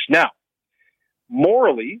system works. Now,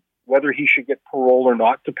 morally, whether he should get parole or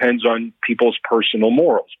not depends on people's personal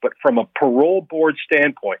morals. But from a parole board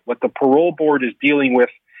standpoint, what the parole board is dealing with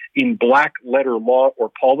in black letter law or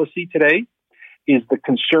policy today is the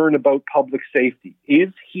concern about public safety. Is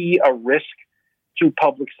he a risk to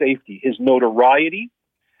public safety? His notoriety,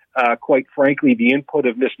 quite frankly, the input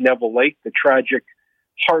of Miss Neville Lake, the tragic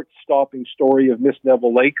heart-stopping story of Miss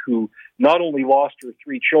Neville Lake, who not only lost her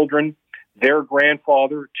 3 children, their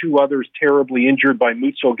grandfather, 2 others terribly injured by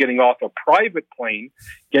Mutso getting off a private plane,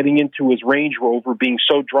 getting into his Range Rover, being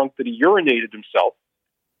so drunk that he urinated himself.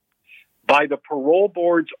 By the parole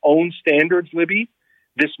board's own standards, Libby,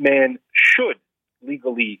 this man should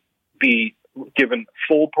legally be given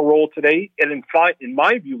full parole today. And in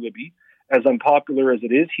my view, Libby, as unpopular as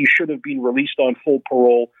it is, he should have been released on full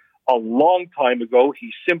parole a long time ago.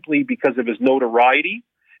 He simply, because of his notoriety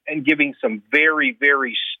and giving some very,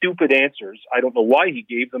 very stupid answers, I don't know why he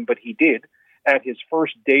gave them, but he did, at his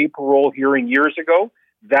first day parole hearing years ago,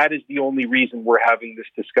 that is the only reason we're having this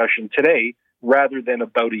discussion today rather than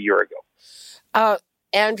about a year ago.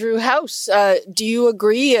 Andrew House, do you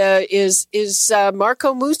agree? Is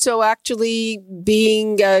Marco Mutso actually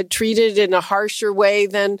being treated in a harsher way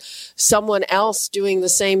than someone else doing the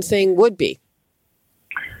same thing would be?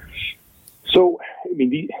 So, I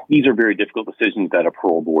mean, these are very difficult decisions that a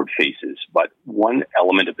parole board faces. But one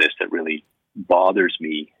element of this that really bothers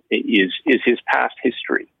me is his past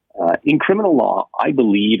history. In criminal law, I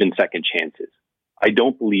believe in second chances. I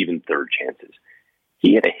don't believe in third chances.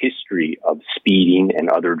 He had a history of speeding and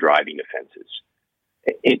other driving offenses.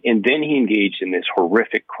 And then he engaged in this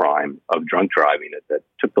horrific crime of drunk driving that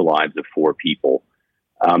took the lives of 4 people.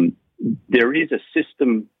 There is a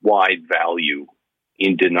system-wide value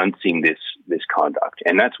in denouncing this conduct,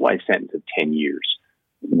 and that's why a sentence of 10 years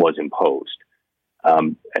was imposed.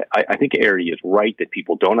 I think Ari is right that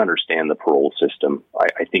people don't understand the parole system.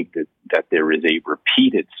 I think that there is a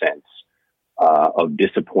repeated sense of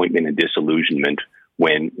disappointment and disillusionment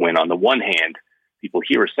when on the one hand, people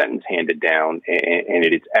hear a sentence handed down and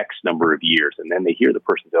it is X number of years, and then they hear the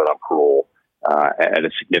person's out on parole at a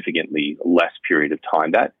significantly less period of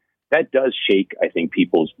time. That does shake, I think,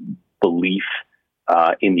 people's belief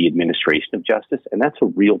in the administration of justice, and that's a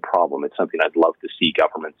real problem. It's something I'd love to see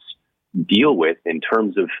governments deal with in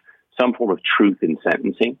terms of some form of truth in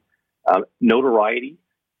sentencing. Notoriety,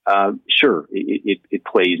 sure, it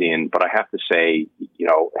plays in, but I have to say,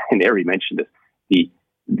 and Ari mentioned this,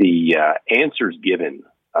 the answers given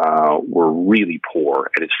were really poor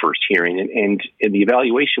at his first hearing, and the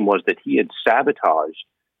evaluation was that he had sabotaged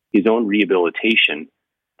his own rehabilitation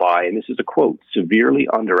by, and this is a quote, severely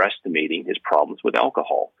underestimating his problems with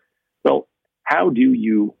alcohol. Well, how do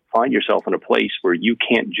you find yourself in a place where you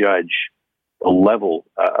can't judge the level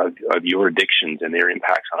of your addictions and their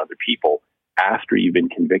impacts on other people after you've been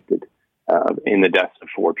convicted in the deaths of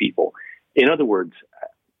 4 people? In other words,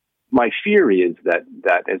 my fear is that,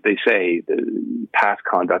 as they say, the past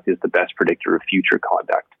conduct is the best predictor of future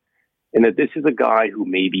conduct, and that this is a guy who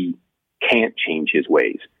maybe can't change his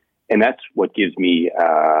ways. And that's what gives me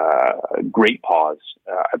great pause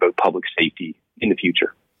about public safety in the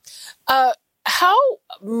future. How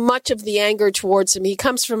much of the anger towards him? He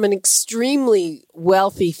comes from an extremely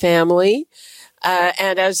wealthy family.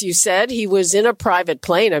 And as you said, he was in a private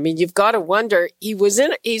plane. I mean, you've got to wonder,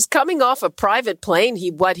 he's coming off a private plane.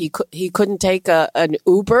 He couldn't take an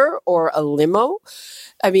Uber or a limo.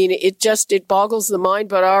 I mean, it boggles the mind.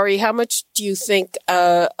 But Ari, how much do you think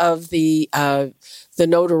of the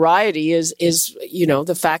notoriety is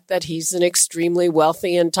the fact that he's an extremely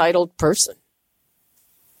wealthy, entitled person?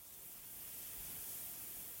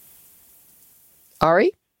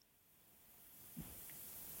 Ari?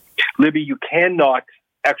 Libby, you cannot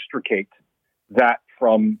extricate that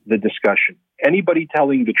from the discussion. Anybody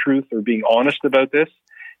telling the truth or being honest about this,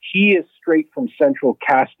 he is straight from central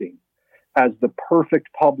casting as the perfect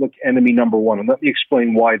public enemy number 1. And let me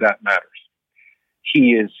explain why that matters.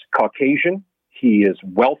 He is Caucasian. He is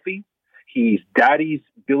wealthy. He's daddy's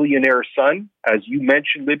billionaire son. As you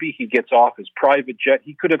mentioned, Libby, he gets off his private jet.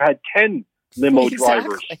 He could have had 10 limo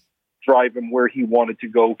drivers drive him where he wanted to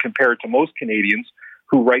go compared to most Canadians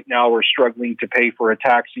who right now are struggling to pay for a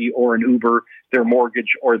taxi or an Uber, their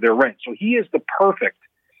mortgage or their rent. So he is the perfect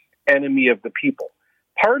enemy of the people.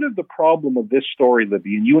 Part of the problem of this story,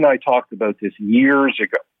 Libby, and you and I talked about this years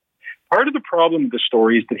ago, part of the problem of the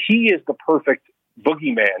story is that he is the perfect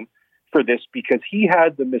boogeyman for this because he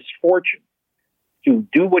had the misfortune to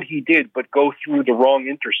do what he did but go through the wrong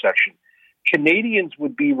intersection. Canadians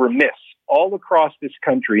would be remiss all across this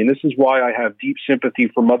country, and this is why I have deep sympathy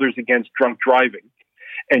for Mothers Against Drunk Driving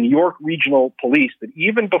and York Regional Police, that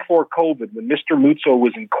even before COVID, when Mr. Muzzo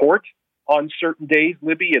was in court on certain days,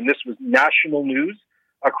 Libby, and this was national news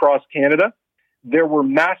across Canada, there were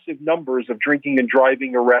massive numbers of drinking and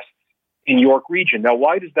driving arrests in York Region. Now,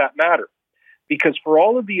 why does that matter? Because for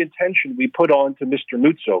all of the attention we put on to Mr.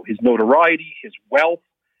 Muzzo, his notoriety, his wealth,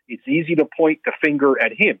 it's easy to point the finger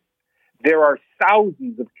at him. There are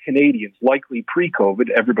thousands of Canadians, likely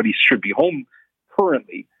pre-COVID, everybody should be home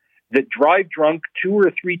currently, that drive drunk 2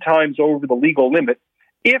 or 3 times over the legal limit.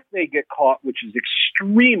 If they get caught, which is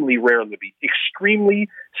extremely rare, Libby, extremely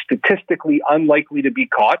statistically unlikely to be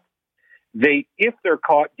caught, they, if they're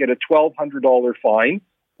caught, get a $1,200 fine,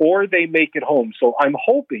 or they make it home. So I'm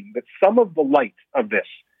hoping that some of the light of this,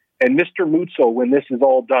 and Mr. Muzzo, when this is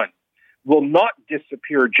all done, will not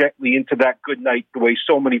disappear gently into that good night the way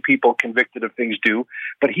so many people convicted of things do,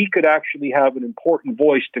 but he could actually have an important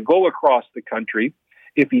voice to go across the country.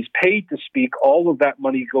 If he's paid to speak, all of that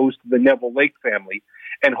money goes to the Neville Lake family,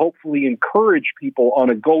 and hopefully encourage people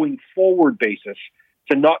on a going forward basis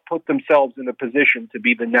to not put themselves in a position to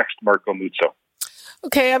be the next Marco Muzzo.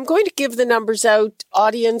 Okay, I'm going to give the numbers out.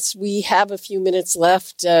 Audience, we have a few minutes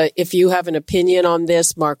left. If you have an opinion on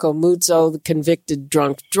this, Marco Muzzo, the convicted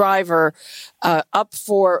drunk driver, up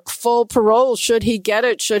for full parole. Should he get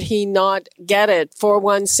it? Should he not get it?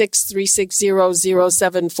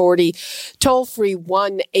 416-360-0740. Toll free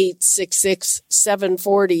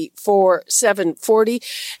 1-866-740-4740.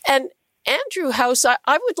 And Andrew House, I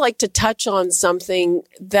would like to touch on something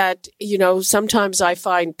that, sometimes I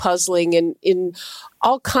find puzzling in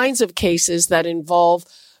all kinds of cases that involve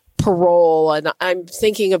parole. And I'm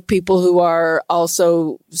thinking of people who are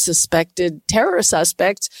also suspected terror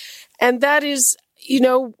suspects. And that is,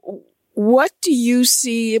 what do you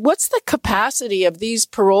see? What's the capacity of these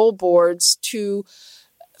parole boards to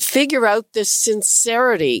figure out this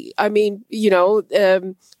sincerity? I mean,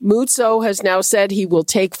 Muzzo has now said he will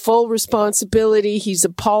take full responsibility. He's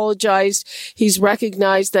apologized. He's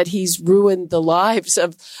recognized that he's ruined the lives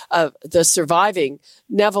of the surviving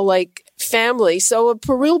Neville Lake family. So a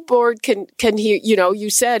parole board can hear, you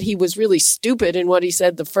said he was really stupid in what he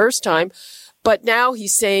said the first time, but now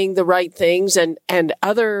he's saying the right things, and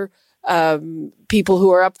other people who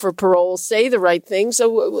are up for parole say the right things.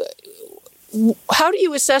 So how do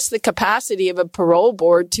you assess the capacity of a parole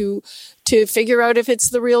board to figure out if it's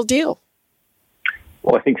the real deal?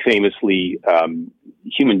 Well, I think famously,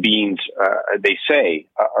 human beings, they say,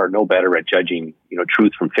 are no better at judging,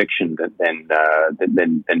 truth from fiction than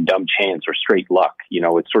dumb chance or straight luck.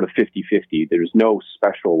 It's sort of 50-50. There's no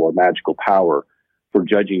special or magical power for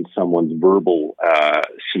judging someone's verbal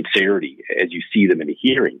sincerity as you see them in a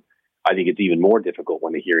hearing. I think it's even more difficult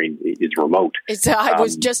when the hearing is remote. I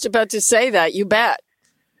was just about to say that. You bet.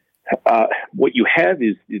 What you have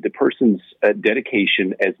is the person's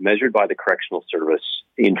dedication as measured by the correctional service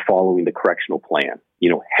in following the correctional plan.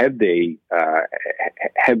 Have they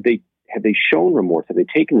shown remorse? Have they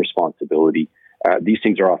taken responsibility? These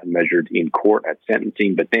things are often measured in court at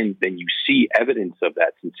sentencing, but then you see evidence of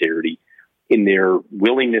that sincerity in their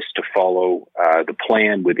willingness to follow the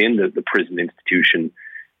plan within the prison institution,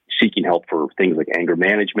 seeking help for things like anger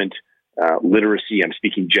management, literacy. I'm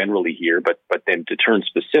speaking generally here, but then to turn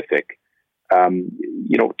specific,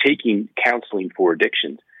 taking counseling for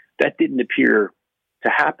addictions. That didn't appear to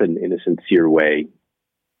happen in a sincere way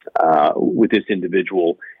with this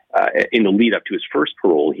individual in the lead up to his first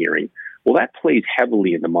parole hearing. Well, that plays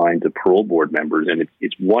heavily in the minds of parole board members, and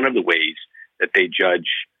it's one of the ways that they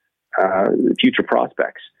judge future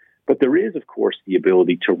prospects. But there is, of course, the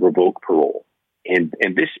ability to revoke parole. And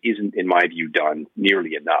this isn't, in my view, done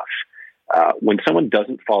nearly enough. When someone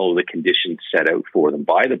doesn't follow the conditions set out for them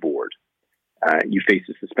by the board, you face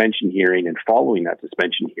a suspension hearing, and following that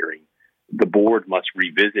suspension hearing, the board must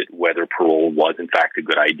revisit whether parole was, in fact, a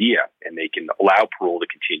good idea, and they can allow parole to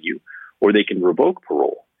continue, or they can revoke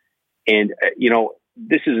parole. And,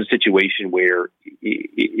 this is a situation where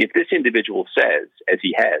if this individual says, as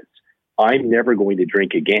he has, I'm never going to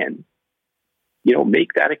drink again,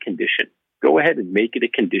 make that a condition. Go ahead and make it a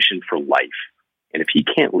condition for life. And if he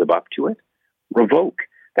can't live up to it, revoke.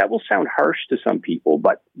 That will sound harsh to some people,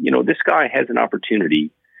 but, this guy has an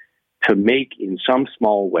opportunity to make, in some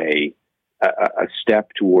small way, a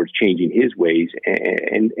step towards changing his ways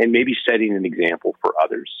and maybe setting an example for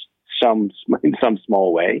others in some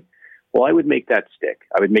small way. Well, I would make that stick.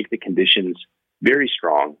 I would make the conditions very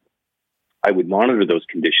strong. I would monitor those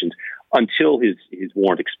conditions until his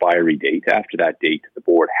warrant expiry date. After that date, the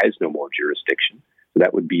board has no more jurisdiction. So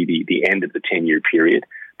that would be the end of the 10-year period.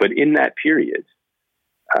 But in that period,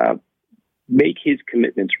 make his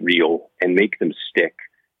commitments real and make them stick,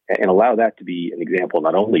 and allow that to be an example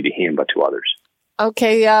not only to him, but to others.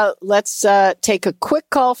 Okay, let's take a quick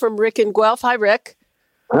call from Rick in Guelph. Hi, Rick.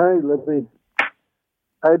 Hi, Libby.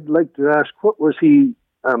 I'd like to ask, what was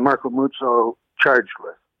Marco Muzzo charged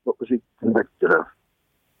with? What was he convicted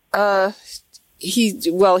of? He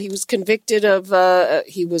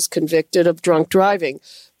was convicted of drunk driving.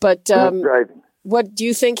 But drunk driving. What do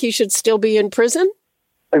you think, he should still be in prison?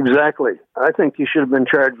 Exactly. I think he should have been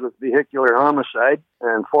charged with vehicular homicide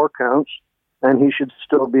and 4 counts, and he should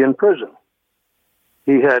still be in prison.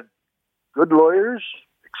 He had good lawyers,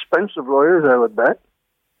 expensive lawyers, I would bet,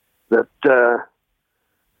 that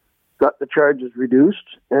got the charges reduced,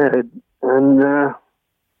 and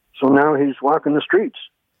so now he's walking the streets.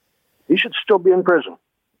 He should still be in prison.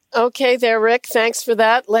 Okay there, Rick. Thanks for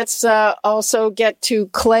that. Let's also get to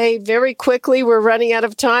Clay very quickly. We're running out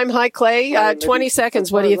of time. Hi, Clay. 20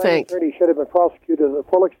 seconds. What do you think? He should have been prosecuted to the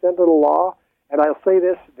full extent of the law. And I'll say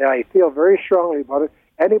this, that I feel very strongly about it.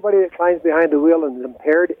 Anybody that climbs behind the wheel and is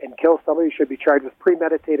impaired and kills somebody should be charged with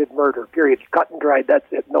premeditated murder, period. Cut and dried. That's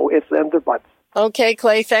it. No ifs, ands, or buts. Okay,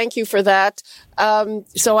 Clay, thank you for that.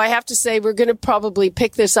 So I have to say we're going to probably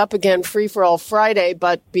pick this up again Free for All Friday,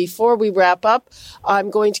 but before we wrap up, I'm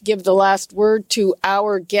going to give the last word to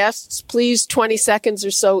our guests. Please, 20 seconds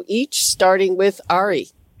or so each, starting with Ari.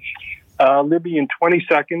 Libby, in 20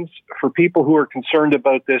 seconds, for people who are concerned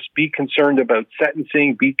about this, be concerned about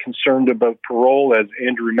sentencing, be concerned about parole, as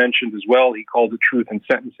Andrew mentioned as well. He called it truth in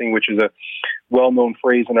sentencing, which is a well-known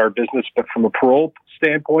phrase in our business. But from a parole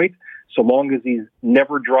standpoint, so long as he's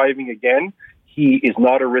never driving again, he is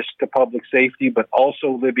not a risk to public safety. But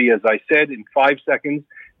also, Libby, as I said, in 5 seconds,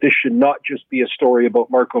 this should not just be a story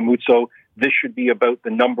about Marco Muzzo. This should be about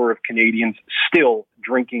the number of Canadians still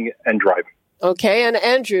drinking and driving. Okay, and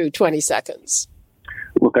Andrew, 20 seconds.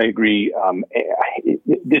 Look, I agree.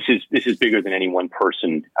 This is bigger than any one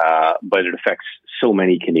person, but it affects so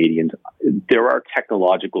many Canadians. There are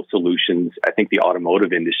technological solutions. I think the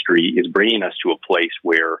automotive industry is bringing us to a place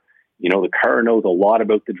where the car knows a lot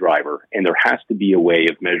about the driver, and there has to be a way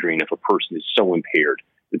of measuring if a person is so impaired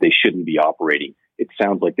that they shouldn't be operating. It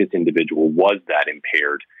sounds like this individual was that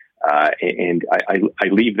impaired, and I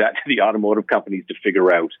leave that to the automotive companies to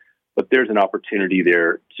figure out. But there's an opportunity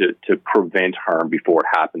there to prevent harm before it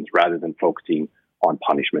happens, rather than focusing on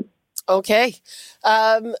punishment. Okay.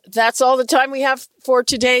 That's all the time we have for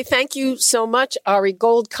today. Thank you so much, Ari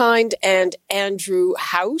Goldkind and Andrew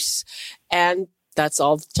House. And that's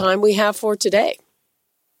all the time we have for today.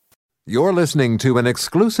 You're listening to an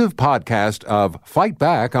exclusive podcast of Fight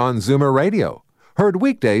Back on Zoomer Radio. Heard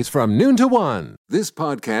weekdays from noon to 1. This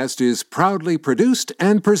podcast is proudly produced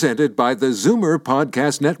and presented by the Zoomer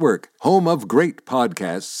Podcast Network, home of great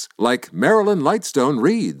podcasts like Marilyn Lightstone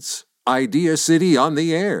Reads, Idea City on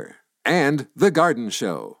the Air, and The Garden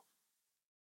Show.